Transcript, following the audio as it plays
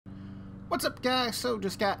What's up, guys? So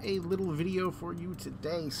just got a little video for you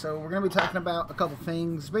today. So we're going to be talking about a couple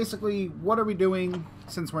things. Basically, what are we doing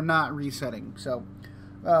since we're not resetting? So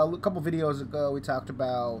a couple videos ago we talked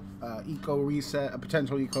about eco reset, a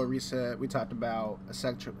potential eco reset. We talked about a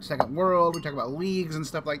second world. We talked about leagues and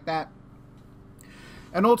stuff like that.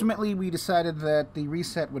 And ultimately we decided that the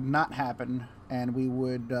reset would not happen, and we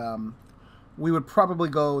would probably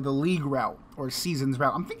go the league route or seasons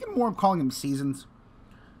route. I'm thinking more of calling them seasons,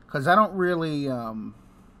 because I don't really, I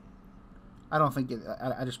don't think it,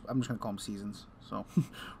 I'm just going to call them seasons. So,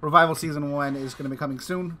 Revival Season 1 is going to be coming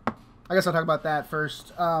soon. I guess I'll talk about that first.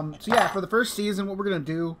 So yeah, for the first season, what we're going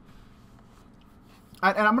to do,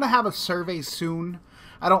 and I'm going to have a survey soon.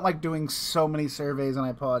 I don't like doing so many surveys, and I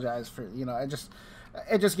apologize for,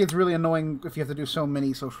 it just gets really annoying if you have to do so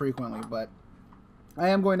many so frequently, but I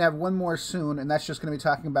am going to have one more soon, and that's just going to be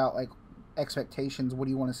talking about, like, expectations. What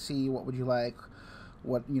do you want to see? What would you like?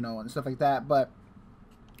 What, and stuff like that. But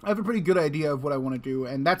I have a pretty good idea of what I want to do,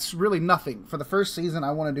 and that's really nothing. For the first season, I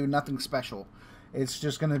want to do nothing special. It's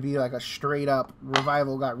just going to be like a straight up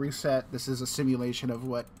Revival got reset. This is a simulation of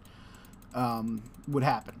what would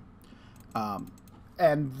happen.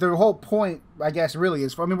 And the whole point, I guess, really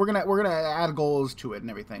is, we're gonna add goals to it and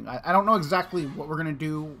everything. I don't know exactly what we're gonna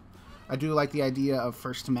do. I do like the idea of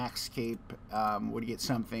first to max cape, would get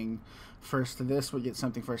something, first to this would get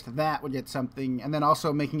something, first to that would get something, and then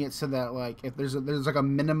also making it so that, like, if there's like a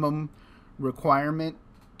minimum requirement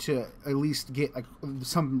to at least get like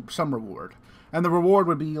some reward, and the reward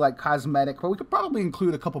would be like cosmetic, but we could probably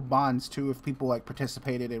include a couple bonds too if people like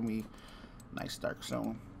participated, and nice dark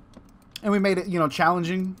zone, and we made it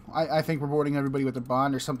challenging. I think rewarding everybody with a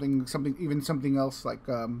bond or something even something else like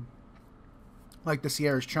the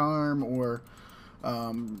Sierra's Charm, or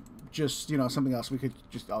just something else. We could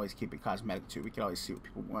just always keep it cosmetic too. We could always see what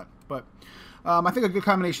people want, but I think a good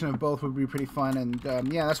combination of both would be pretty fun.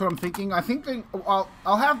 And yeah, that's what I'm thinking. I think I'll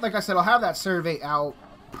have, like I said, I'll have that survey out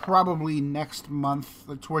probably next month,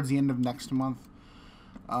 like towards the end of next month.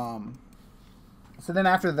 So then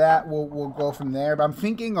after that we'll go from there, but I'm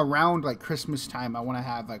thinking around like Christmas time I want to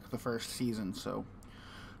have like the first season. So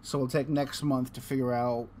we'll take next month to figure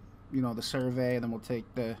out the survey, and then we'll take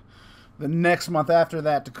the next month after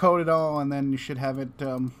that to code it all, and then you should have it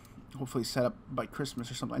hopefully set up by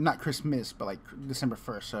Christmas or something. Not Christmas, but like December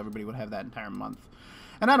 1st, so everybody would have that entire month.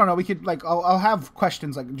 And I don't know, we could, like, I'll have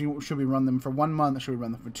questions like, should we run them for 1 month, should we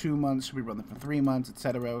run them for 2 months, should we run them for 3 months,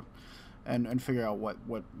 etc., and figure out what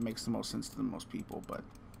makes the most sense to the most people. But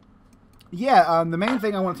yeah, the main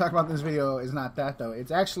thing I want to talk about in this video is not that, though.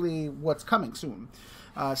 It's actually what's coming soon.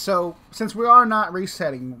 So since we are not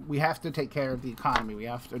resetting, we have to take care of the economy. We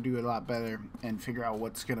have to do it a lot better and figure out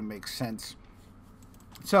what's going to make sense.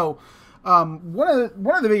 So one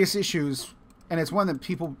of the biggest issues, and it's one that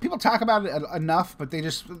people talk about it enough, but they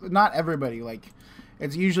just, not everybody, like,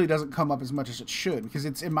 it usually doesn't come up as much as it should, because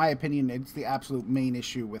it's, in my opinion, it's the absolute main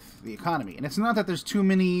issue with the economy. And it's not that there's too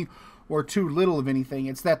many or too little of anything,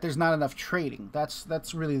 it's that there's not enough trading.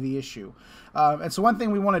 That's really the issue. And so one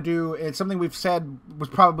thing we want to do, it's something we've said was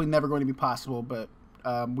probably never going to be possible, but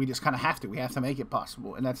we just kind of have to. We have to make it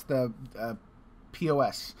possible, and that's the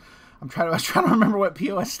POS. I was trying to remember what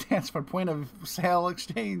POS stands for. Point of Sale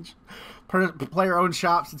Exchange. Player-owned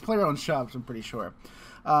shops. It's player-owned shops, I'm pretty sure.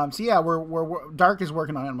 So yeah, Dark is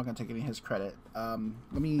working on it. I'm not going to take any of his credit. Let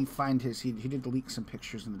me find his. He did leak some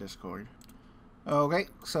pictures in the Discord. Okay,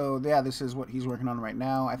 so yeah, this is what he's working on right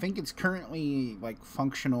now. I think it's currently like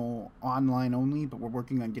functional online only, but we're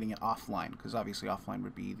working on getting it offline, because obviously offline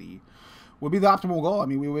would be the optimal goal. I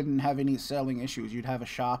mean, we wouldn't have any selling issues. You'd have a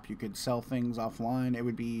shop, you could sell things offline. It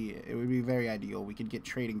would be very ideal. We could get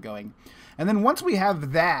trading going, and then once we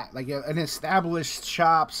have that, like an established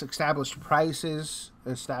shops, established prices,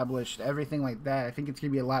 established everything like that, I think it's gonna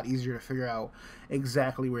be a lot easier to figure out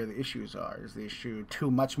exactly where the issues are. Is the issue too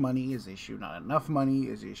much money? Is the issue not enough money?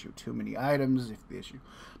 Is the issue too many items? If the issue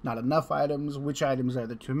not enough items, which items are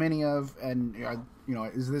there too many of? And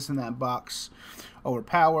is this in that box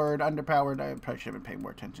overpowered, underpowered? I probably should have been paying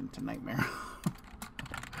more attention to Nightmare.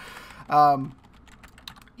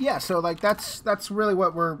 Yeah, so like that's really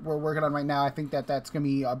what we're working on right now. I think that's gonna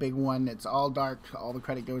be a big one. It's all Dark. All the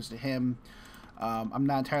credit goes to him. I'm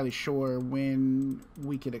not entirely sure when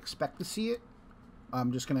we could expect to see it.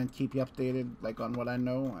 I'm just gonna keep you updated, like, on what I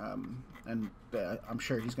know, and I'm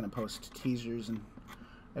sure he's gonna post teasers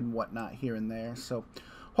and whatnot here and there. So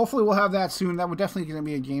hopefully we'll have that soon. That would definitely gonna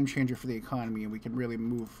be a game changer for the economy, and we can really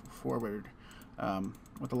move forward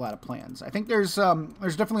with a lot of plans. I think there's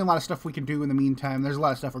definitely a lot of stuff we can do in the meantime. There's a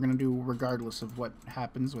lot of stuff we're gonna do regardless of what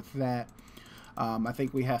happens with that. I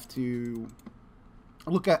think we have to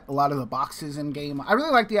look at a lot of the boxes in game. I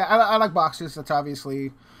really like I like boxes. That's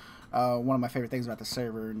obviously one of my favorite things about the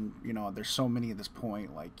server, and you know, there's so many at this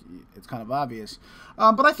point. Like, it's kind of obvious.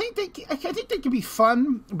 But I think I think they can be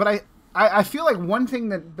fun. But I feel like one thing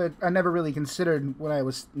that I never really considered when I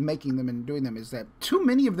was making them and doing them is that too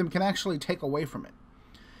many of them can actually take away from it.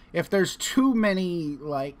 If there's too many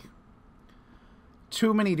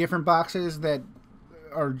different boxes that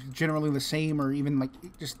are generally the same, or even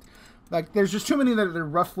there's just too many that are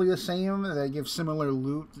roughly the same that give similar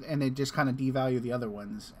loot, and they just kind of devalue the other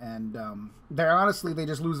ones, and they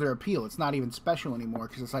just lose their appeal. It's not even special anymore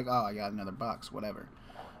because it's like, oh, I got another box, whatever,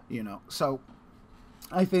 you know. So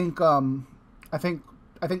I think no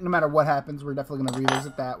matter what happens, we're definitely going to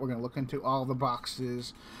revisit that. We're going to look into all the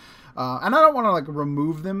boxes, and I don't want to like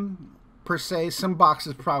remove them per se. Some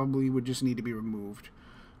boxes probably would just need to be removed,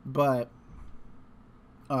 but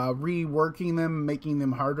reworking them, making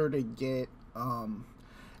them harder to get,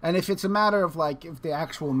 and if it's a matter of like if the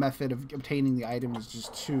actual method of obtaining the item is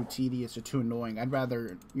just too tedious or too annoying, I'd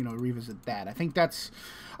rather, you know, revisit that.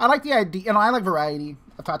 I like the idea, you know, I like variety.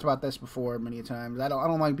 I've talked about this before many times. I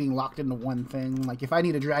don't like being locked into one thing. Like, if I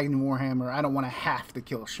need a Dragon Warhammer, I don't want to have to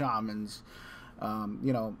kill shamans.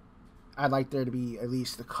 You know, I'd like there to be at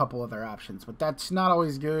least a couple other options, but that's not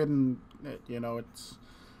always good, and you know,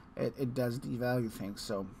 it does devalue things.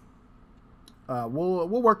 So we'll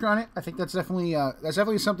work on it. I think that's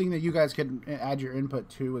definitely something that you guys can add your input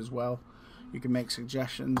to as well. You can make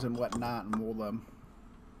suggestions and whatnot, and we'll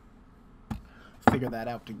figure that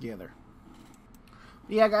out together.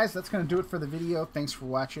 Yeah, guys, that's going to do it for the video. Thanks for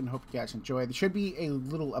watching. Hope you guys enjoyed. There should be a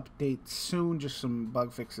little update soon, just some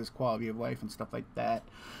bug fixes, quality of life, and stuff like that.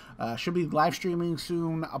 Should be live streaming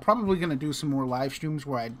soon. I'm probably going to do some more live streams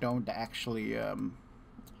where I don't actually,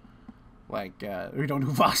 we don't do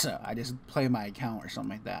Vasa. I just play my account or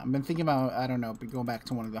something like that. I've been thinking about, I don't know, going back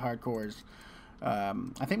to one of the hardcores.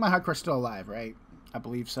 I think my hardcore's still alive, right? I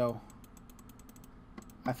believe so.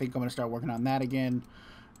 I think I'm going to start working on that again.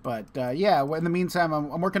 But yeah, in the meantime,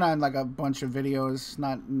 I'm working on like a bunch of videos.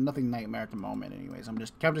 Nothing nightmare at the moment, anyways. I'm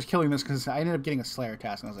just killing this because I ended up getting a Slayer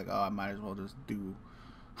task, and I was like, oh, I might as well just do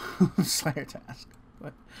Slayer task.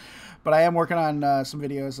 But I am working on some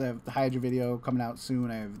videos. I have the Hydra video coming out soon.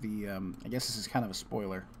 I have the I guess this is kind of a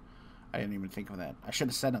spoiler. I didn't even think of that. I should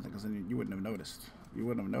have said nothing because then you wouldn't have noticed. You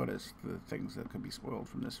wouldn't have noticed the things that could be spoiled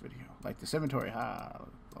from this video, like this inventory. Look at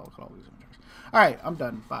all these inventories. All right, I'm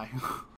done. Bye.